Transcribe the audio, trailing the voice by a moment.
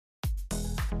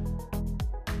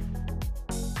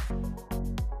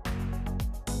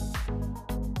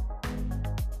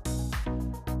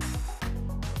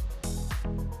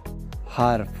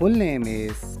Her full name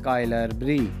is Skylar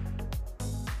Bree.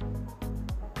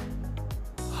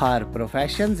 Her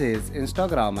profession is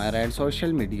Instagrammer and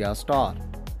social media star.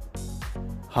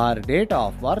 Her date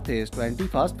of birth is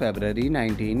 21st February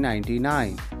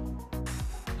 1999.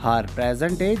 Her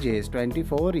present age is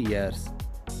 24 years.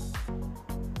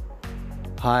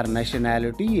 Her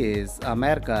nationality is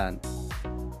American.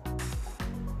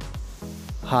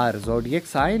 Her zodiac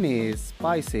sign is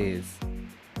Pisces.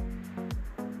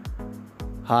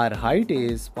 Her height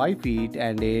is 5 feet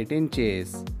and 8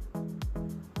 inches.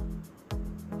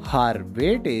 Her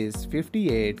weight is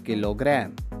 58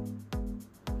 kg.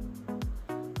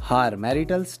 Her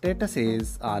marital status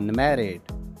is unmarried.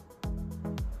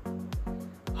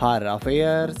 Her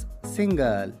affairs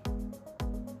single.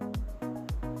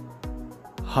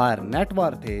 Her net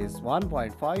worth is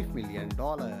 $1.5 million.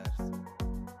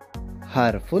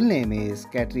 Her full name is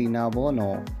Katrina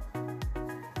Buno.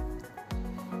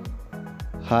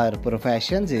 Her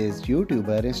profession is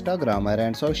YouTuber, Instagrammer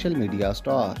and social media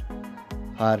star.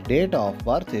 Her date of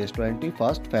birth is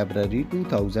 21st February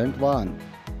 2001.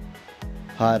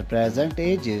 Her present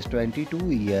age is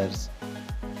 22 years.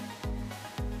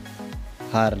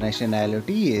 Her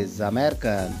nationality is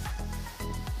American.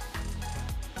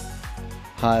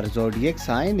 Her zodiac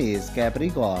sign is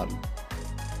Capricorn.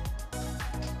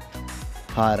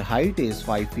 Her height is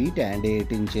 5 feet and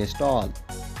 8 inches tall.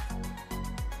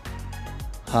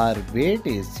 Her weight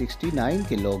is 69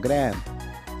 kg.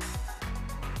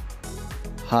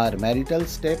 Her marital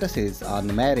status is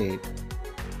unmarried.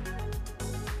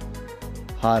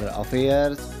 Her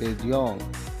affairs is young.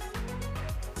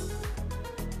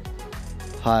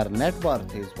 Her net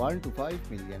worth is $1 to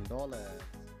 $5 million.